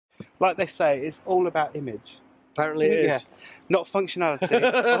Like they say, it's all about image. Apparently it is. Yeah, not functionality,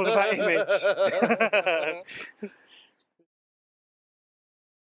 all about image.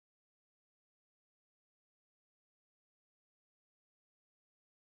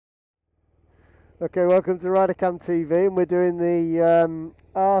 Okay, welcome to RiderCamTV, and we're doing the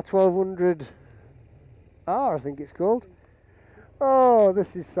R1200R, I think it's called. Oh,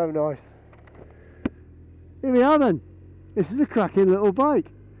 this is so nice. Here we are then. This is a cracking little bike.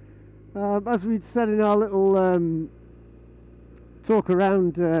 As we'd said in our little talk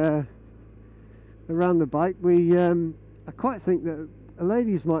around the bike, I quite think that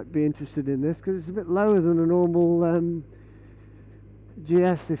ladies might be interested in this because it's a bit lower than a normal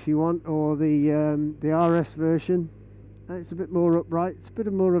GS, if you want, or the RS version. It's a bit more upright. It's a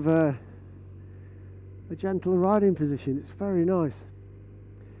bit more of a gentle riding position. It's very nice.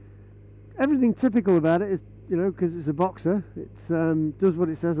 Everything typical about it is, you know, because it's a boxer, it does what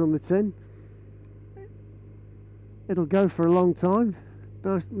it says on the tin. It'll go for a long time.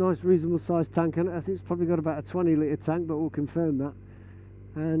 Nice reasonable sized tank on it. I think it's probably got about a 20-litre tank, but we'll confirm that.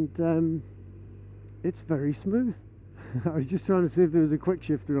 And it's very smooth. I was just trying to see if there was a quick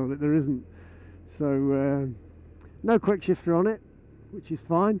shifter on it. There isn't. So no quick shifter on it, which is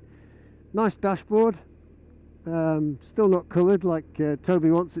fine. Nice dashboard. Still not coloured like Toby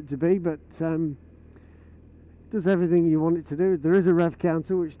wants it to be, but does everything you want it to do. There is a rev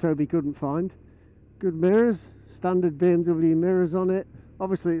counter, which Toby couldn't find. Good mirrors, standard BMW mirrors on it.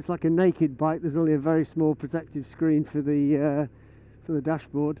 Obviously it's like a naked bike. There's only a very small protective screen for the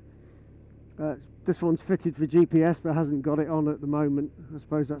dashboard. This one's fitted for GPS but hasn't got it on at the moment. I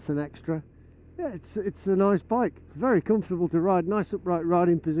suppose that's an extra. Yeah, it's a nice bike. Very comfortable to ride. Nice upright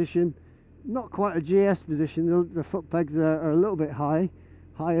riding position. Not quite a GS position. The foot pegs are a little bit higher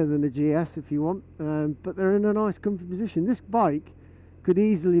than a GS if you want. But they're in a nice comfy position. This bike could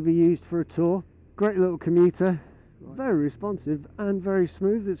easily be used for a tour. Great little commuter. Very responsive and very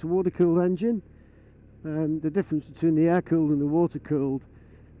smooth. It's a water-cooled engine. The difference between the air-cooled and the water-cooled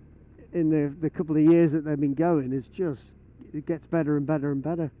in the couple of years that they've been going is just, it gets better and better and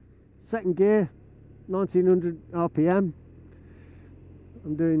better. Second gear, 1900 RPM.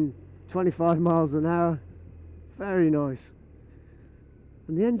 I'm doing 25 miles an hour. Very nice.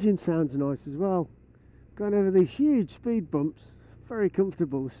 And the engine sounds nice as well. Going over these huge speed bumps, very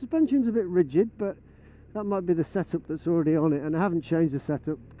comfortable. The suspension's a bit rigid, but that might be the setup that's already on it, and I haven't changed the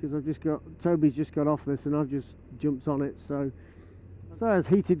setup because Toby's just got off this and I've just jumped on it. So it has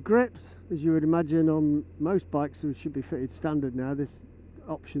heated grips, as you would imagine on most bikes, which should be fitted standard now. This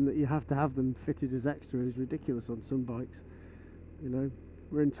option that you have to have them fitted as extra is ridiculous on some bikes. You know,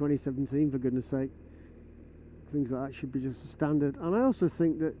 we're in 2017, for goodness sake. Things like that should be just a standard. And I also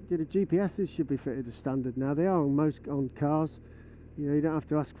think that, you know, GPSs should be fitted as standard now. They are on cars. You know, you don't have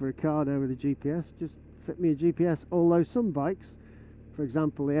to ask for a car now with a GPS. Just fit me a GPS. Although some bikes, for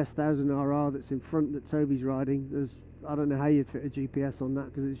example the S1000RR that's in front that Toby's riding, I don't know how you'd fit a GPS on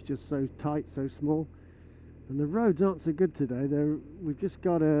that because it's just so tight, so small. And the roads aren't so good today. We've just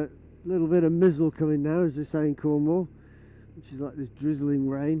got a little bit of mizzle coming now, as they say in Cornwall, which is like this drizzling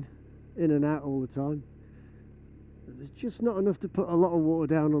rain, in and out all the time. But there's just not enough to put a lot of water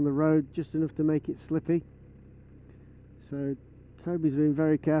down on the road, just enough to make it slippy. So Toby's been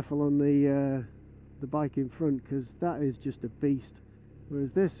very careful on the bike in front, because that is just a beast.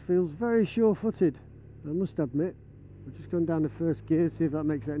 Whereas this feels very sure-footed, I must admit. I've just gone down to first gear, see if that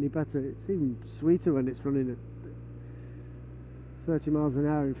makes it any better. It's even sweeter when it's running at 30 miles an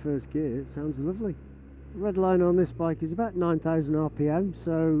hour in first gear. It sounds lovely. The red line on this bike is about 9,000 RPM,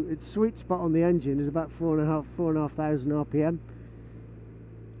 so its sweet spot on the engine is about 4,500 RPM,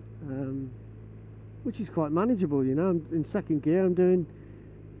 which is quite manageable. You know, in second gear I'm doing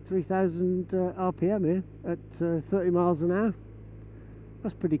 3,000 RPM here at 30 miles an hour.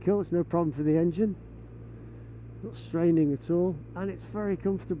 That's pretty cool. It's no problem for the engine. Not straining at all, and it's very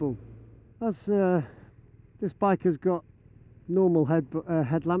comfortable. As this bike has got normal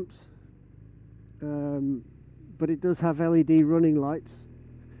headlamps, but it does have LED running lights,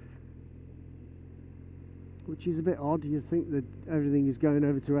 which is a bit odd. You think that everything is going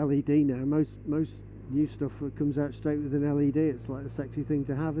over to LED now. Most new stuff that comes out straight with an LED, it's like a sexy thing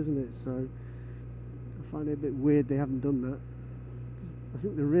to have, isn't it? So I find it a bit weird they haven't done that. I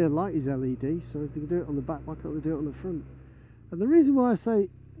think the rear light is LED, so if they can do it on the back, why can't they do it on the front? And the reason why I say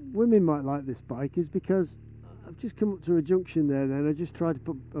women might like this bike is because I've just come up to a junction there then. I just tried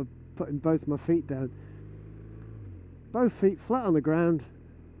to putting both my feet down. Both feet flat on the ground,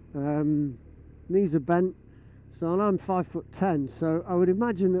 knees are bent, so I'm 5'10", so I would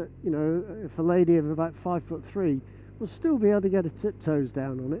imagine that, you know, if a lady of about 5'3" will still be able to get her tiptoes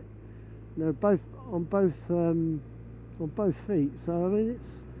down on it. you know, both on both feet. So I mean,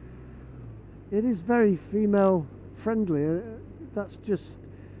 it is very female friendly. That's just,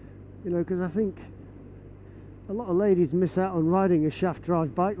 you know, because I think a lot of ladies miss out on riding a shaft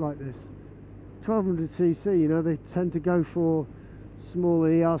drive bike like this. 1200cc, you know, they tend to go for smaller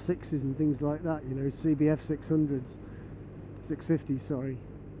ER6s and things like that, you know, CBF 600s, 650s, sorry,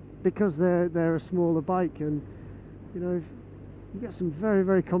 because they're a smaller bike. And you know, if you get some very,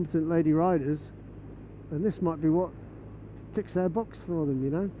 very competent lady riders, and this might be what ticks their box for them, you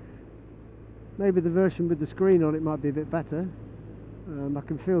know. Maybe the version with the screen on it might be a bit better. I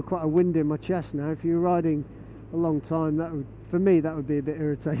can feel quite a wind in my chest now. If you're riding a long time, that would, for me, that would be a bit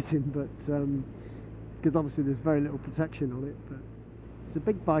irritating, but because obviously there's very little protection on it. But it's a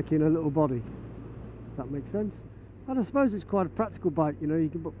big bike in a little body, if that makes sense. And I suppose it's quite a practical bike, you know. You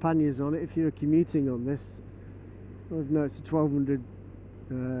can put panniers on it if you're commuting on this. I've noticed a 1200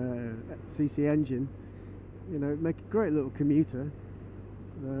 cc engine, you know, make a great little commuter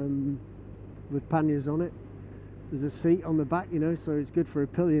with panniers on it. There's a seat on the back, you know, so it's good for a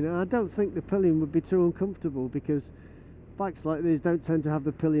pillion. And I don't think the pillion would be too uncomfortable, because bikes like these don't tend to have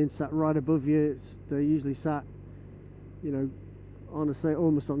the pillion sat right above you. They're usually sat, you know, on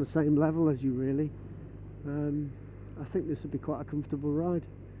almost on the same level as you, really. I think this would be quite a comfortable ride.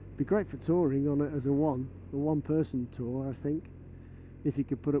 Be great for touring on it as a one-person tour, I think, if you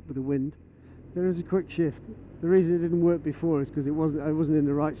could put up with the wind. There is a quick shift. The reason it didn't work before is because I wasn't in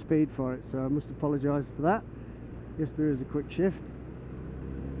the right speed for it, so I must apologise for that. Yes, there is a quick shift.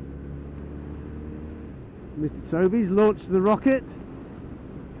 Mr. Toby's launched the rocket.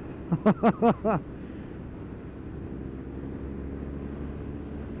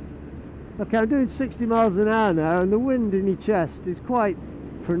 Okay, I'm doing 60 miles an hour now, and the wind in your chest is quite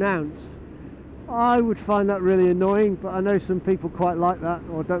pronounced. I would find that really annoying, but I know some people quite like that,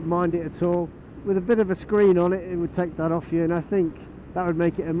 or don't mind it at all. With a bit of a screen on it, it would take that off you, and I think that would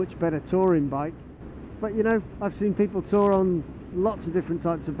make it a much better touring bike. But you know, I've seen people tour on lots of different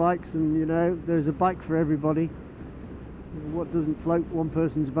types of bikes, and you know, there's a bike for everybody. What doesn't float one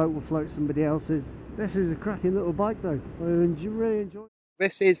person's boat will float somebody else's. This is a cracking little bike though. I really enjoy it.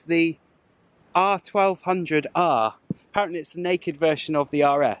 This is the R1200R. Apparently it's the naked version of the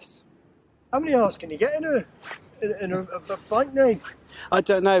RS. How many R's can you get in a bike name? I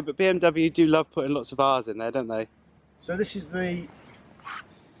don't know, but BMW do love putting lots of R's in there, don't they? So this is the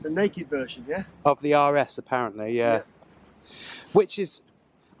naked version, yeah? Of the RS, apparently, yeah. Which is,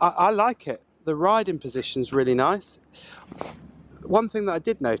 I like it. The riding position's really nice. One thing that I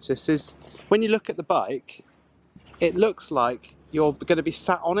did notice is when you look at the bike, it looks like you're going to be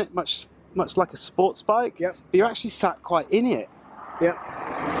sat on it, much like a sports bike. Yep. But you're actually sat quite in it. Yep.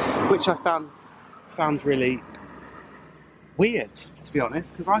 Which I found really weird, to be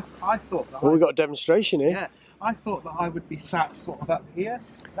honest, because I thought that. Well, we've got a demonstration here. Yeah, I thought that I would be sat sort of up here,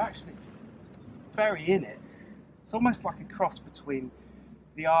 but actually very in it. It's almost like a cross between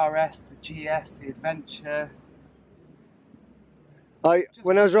the RS, the GS, the Adventure.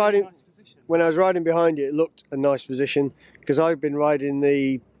 When I was riding behind it looked a nice position, because I've been riding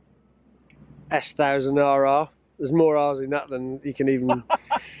the S1000RR. There's more R's in that than you can even.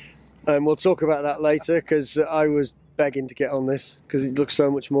 And we'll talk about that later, because I was begging to get on this because it looks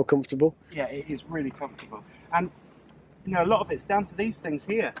so much more comfortable. Yeah, it is really comfortable, and you know, a lot of it's down to these things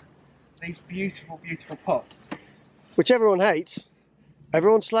here, these beautiful, beautiful pots, which everyone hates.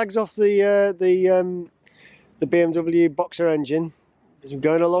 Everyone slags off the BMW Boxer engine. It's been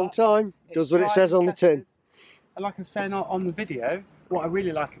going a long time. Does what it says on the tin. And like I was saying on the video, what I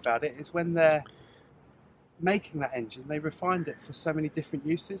really like about it is when they're making that engine, they refined it for so many different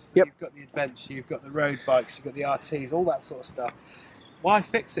uses. Yep. You've got the Adventure, you've got the road bikes, you've got the RTs, all that sort of stuff. Why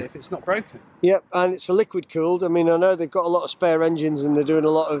fix it if it's not broken? Yep, and it's a liquid cooled. I mean, I know they've got a lot of spare engines and they're doing a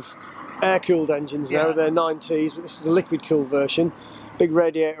lot of air cooled engines now. They're 9Ts, but this is a liquid cooled version. Big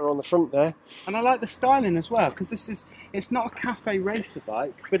radiator on the front there. And I like the styling as well, because it's not a cafe racer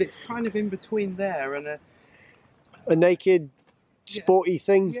bike, but it's kind of in between there and a naked, sporty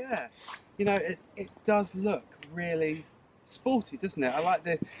thing. Yeah. You know, it does look really sporty, doesn't it? I like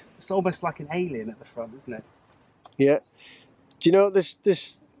it's almost like an alien at the front, isn't it? Yeah. Do you know what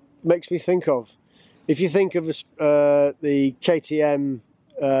this makes me think of? If you think of the KTM,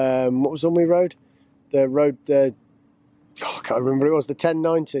 what was on we rode? I can't remember what it was, the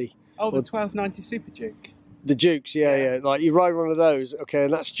 1090. Oh, the 1290 Super Duke. The Dukes, yeah. Like you ride one of those, okay,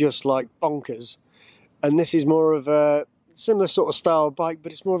 and that's just like bonkers. And this is more of a similar sort of style bike,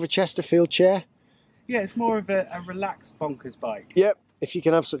 but it's more of a Chesterfield chair. Yeah, it's more of a relaxed bonkers bike. Yep, if you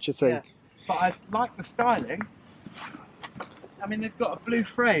can have such a thing. Yeah. But I like the styling. I mean, they've got a blue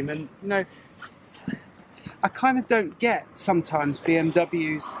frame, and you know, I kind of don't get sometimes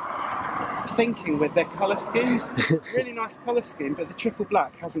BMW's thinking with their colour schemes. Really nice colour scheme, but the triple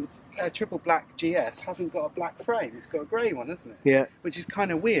black GS hasn't got a black frame. It's got a grey one, hasn't it? Yeah. Which is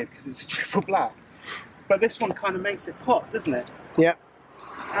kind of weird because it's a triple black. But this one kind of makes it pop, doesn't it? Yeah.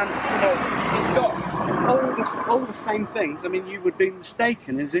 And you know, it's got all the same things. I mean, you would be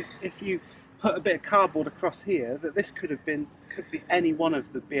mistaken as if you put a bit of cardboard across here that this could be any one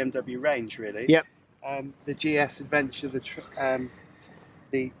of the BMW range, really. Yep. The GS Adventure, the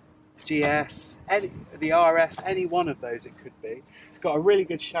GS, the RS, any one of those it could be. It's got a really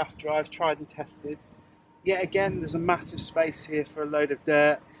good shaft drive, tried and tested. Yet again, there's a massive space here for a load of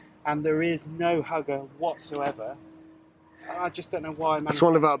dirt, and there is no hugger whatsoever. I just don't know why. That's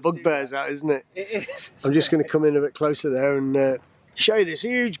one of our bugbears, that, isn't it? It is. I'm just going to come in a bit closer there and show you this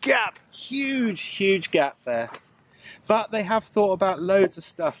huge gap. Huge gap there. But they have thought about loads of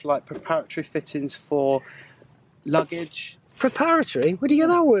stuff like preparatory fittings for luggage. Preparatory? Where do you get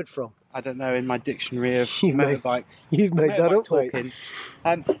that word from? I don't know, in my dictionary of motorbike. You've made that up, talking.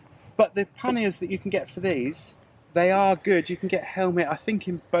 But the panniers that you can get for these, they are good. You can get helmet, I think,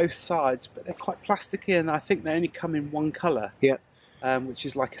 in both sides, but they're quite plasticky, and I think they only come in one colour. Yeah. Which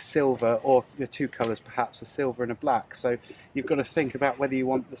is like a silver, or two colours perhaps, a silver and a black. So you've got to think about whether you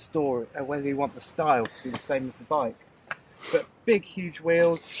want the style to be the same as the bike. But big, huge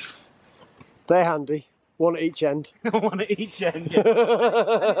wheels. They're handy. One at each end. One at each end, yeah.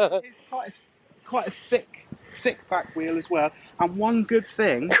 And it's quite a thick back wheel as well. And one good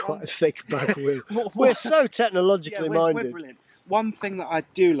thing... Quite a thick back wheel. We're so technologically minded. We're brilliant. One thing that I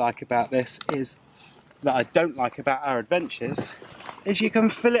do like about this is, that I don't like about our adventures, is you can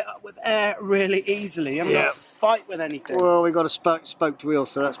fill it up with air really easily. I'm not fight with anything. Well, we've got a spoked wheel,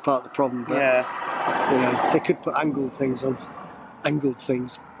 so that's part of the problem. But, you know, they could put angled things on. Angled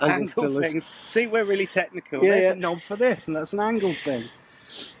things. Angled things. See, we're really technical. Yeah, There's a knob for this, and that's an angled thing.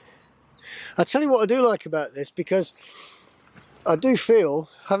 I'll tell you what I do like about this, because I do feel,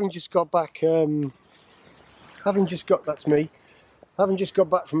 having just got back from a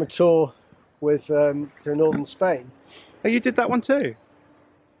tour with to northern Spain. Oh, you did that one too?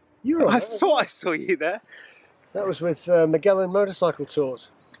 You're right. I thought I saw you there. That was with Magellan Motorcycle Tours.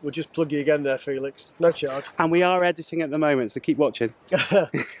 We'll just plug you again there, Felix. No charge. And we are editing at the moment, so keep watching.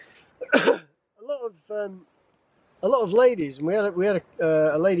 a lot of ladies, and we had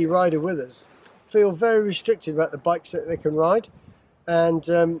a lady rider with us, feel very restricted about the bikes that they can ride. And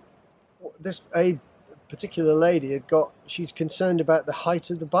a particular lady she's concerned about the height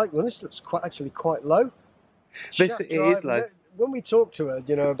of the bike. Well, this looks actually quite low. It is low. When we talked to her,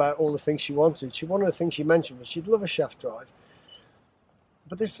 you know, about all the things she wanted, one of the things she mentioned was she'd love a shaft drive.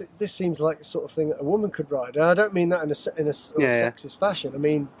 But this seems like the sort of thing that a woman could ride, and I don't mean that in a sexist fashion. I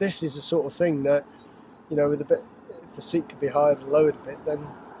mean, this is the sort of thing that, you know, with a bit, if the seat could be higher and lowered a bit, then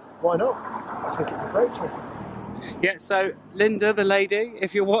why not? I think it'd be great for her. Yeah, so Linda, the lady,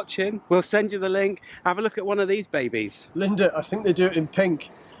 if you're watching, we'll send you the link. Have a look at one of these babies. Linda, I think they do it in pink,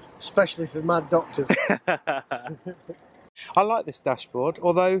 especially for mad doctors. I like this dashboard,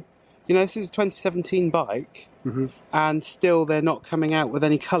 although, you know, this is a 2017 bike, and still they're not coming out with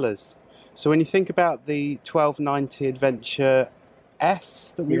any colours. So when you think about the 1290 Adventure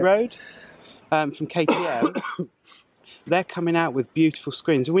S that we rode from KTM, they're coming out with beautiful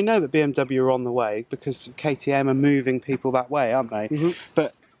screens. And we know that BMW are on the way because KTM are moving people that way, aren't they?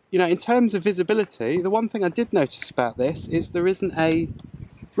 But, you know, in terms of visibility, the one thing I did notice about this is there isn't a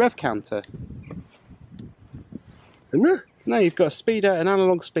rev counter. Isn't there? No, you've got a speedo, an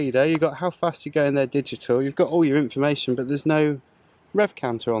analog speedo, you've got how fast you go in there digital, you've got all your information, but there's no rev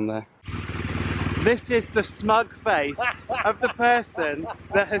counter on there. This is the smug face of the person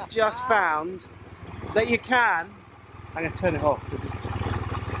that has just found that you can, I'm going to turn it off because it's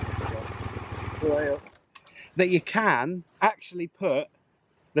way up, that you can actually put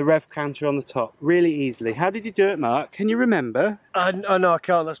the rev counter on the top really easily. How did you do it, Mark? Can you remember? No, I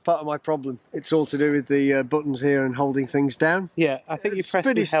can't. That's part of my problem. It's all to do with the buttons here and holding things down. Yeah, I think you pressed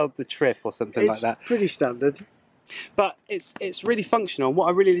and held the trip or something like that. It's pretty standard. But it's really functional. What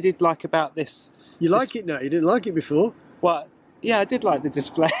I really did like about this... You like it now? You didn't like it before? Well, yeah, I did like the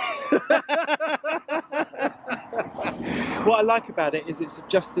display. What I like about it is it's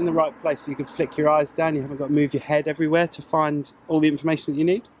just in the right place, so you can flick your eyes down, you haven't got to move your head everywhere to find all the information that you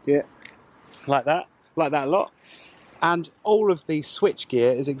need. Yeah. Like that a lot. And all of the switch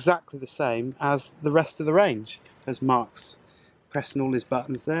gear is exactly the same as the rest of the range. There's Mark's pressing all his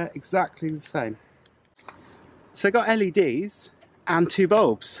buttons there, exactly the same. So it got LEDs and 2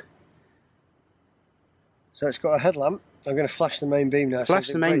 bulbs. So it's got a headlamp. I'm going to flash the main beam now. Flash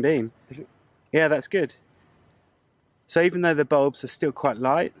the main beam. Yeah, that's good. So even though the bulbs are still quite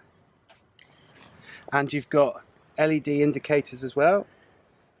light, and you've got LED indicators as well.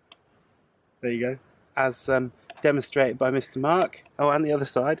 There you go. As demonstrated by Mr. Mark. Oh, and the other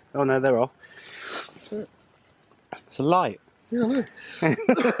side. Oh no, they're off. It's a light. Yeah, I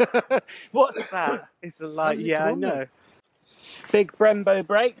know. What's that? It's a light. Yeah, I know. Big Brembo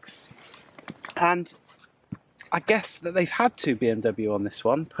brakes, and I guess that they've had to, BMW on this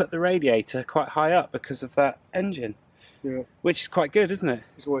one, put the radiator quite high up because of that engine. Yeah. Which is quite good, isn't it?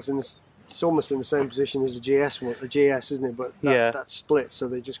 It's almost in the same position as the GS one, the GS, isn't it? But that's split,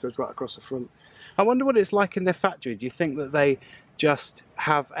 so it just goes right across the front. I wonder what it's like in their factory. Do you think that they just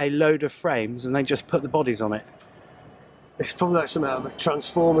have a load of frames and they just put the bodies on it? It's probably like something out of the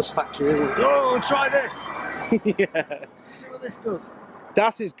Transformers factory, isn't it? Oh, try this! Yeah. See what this does.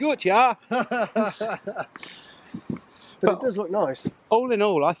 Das is good, yeah. But it does look nice. All in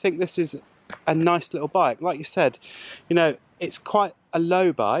all, I think this is a nice little bike. Like you said, you know, it's quite a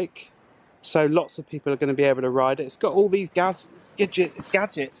low bike, so lots of people are going to be able to ride it. It's got all these gadgets and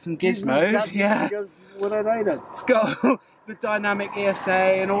gizmos. Yeah. Because what are they then? It's got the dynamic ESA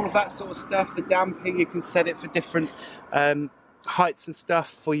and all of that sort of stuff. The damping, you can set it for different heights and stuff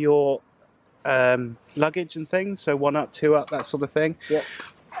for your luggage and things. So 1 up, 2 up, that sort of thing. Yeah.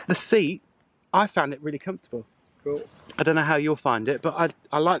 The seat, I found it really comfortable. Cool. I don't know how you'll find it, but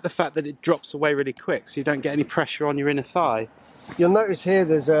I like the fact that it drops away really quick, so you don't get any pressure on your inner thigh. You'll notice here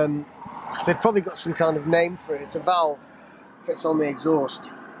there's they've probably got some kind of name for it. It's a valve, fits on the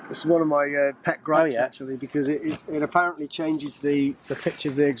exhaust. It's one of my pet gripes actually, because it apparently changes the pitch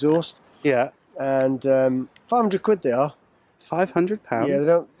of the exhaust. Yeah. And 500 quid they are. £500? Yeah,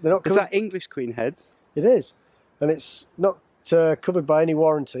 they're not. Is that English Queen heads? It is, and it's not covered by any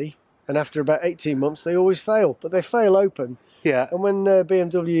warranty. And after about 18 months, they always fail, but they fail open. Yeah. And when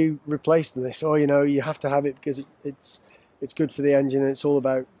BMW replaced them, they said, "Oh, you know, you have to have it because it's good for the engine and it's all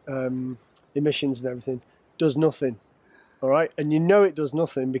about emissions and everything." Does nothing. All right, and you know it does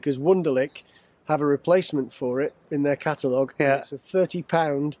nothing because Wunderlich have a replacement for it in their catalogue. Yeah. It's a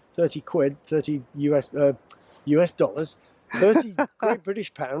 £30, 30 quid, 30 US dollars, 30 Great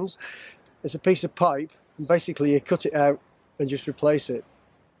British pounds. It's a piece of pipe, and basically you cut it out and just replace it.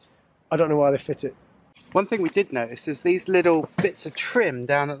 I don't know why they fit it. One thing we did notice is these little bits of trim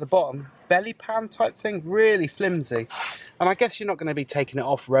down at the bottom, belly pan type thing, really flimsy. And I guess you're not going to be taking it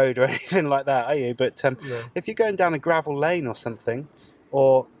off-road or anything like that, are you? But if you're going down a gravel lane or something,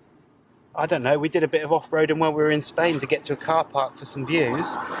 or, I don't know, we did a bit of off-roading when we were in Spain to get to a car park for some views.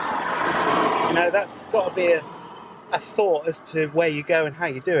 You know, that's got to be a thought as to where you go and how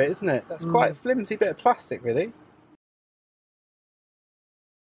you do it, isn't it? That's quite a flimsy bit of plastic, really.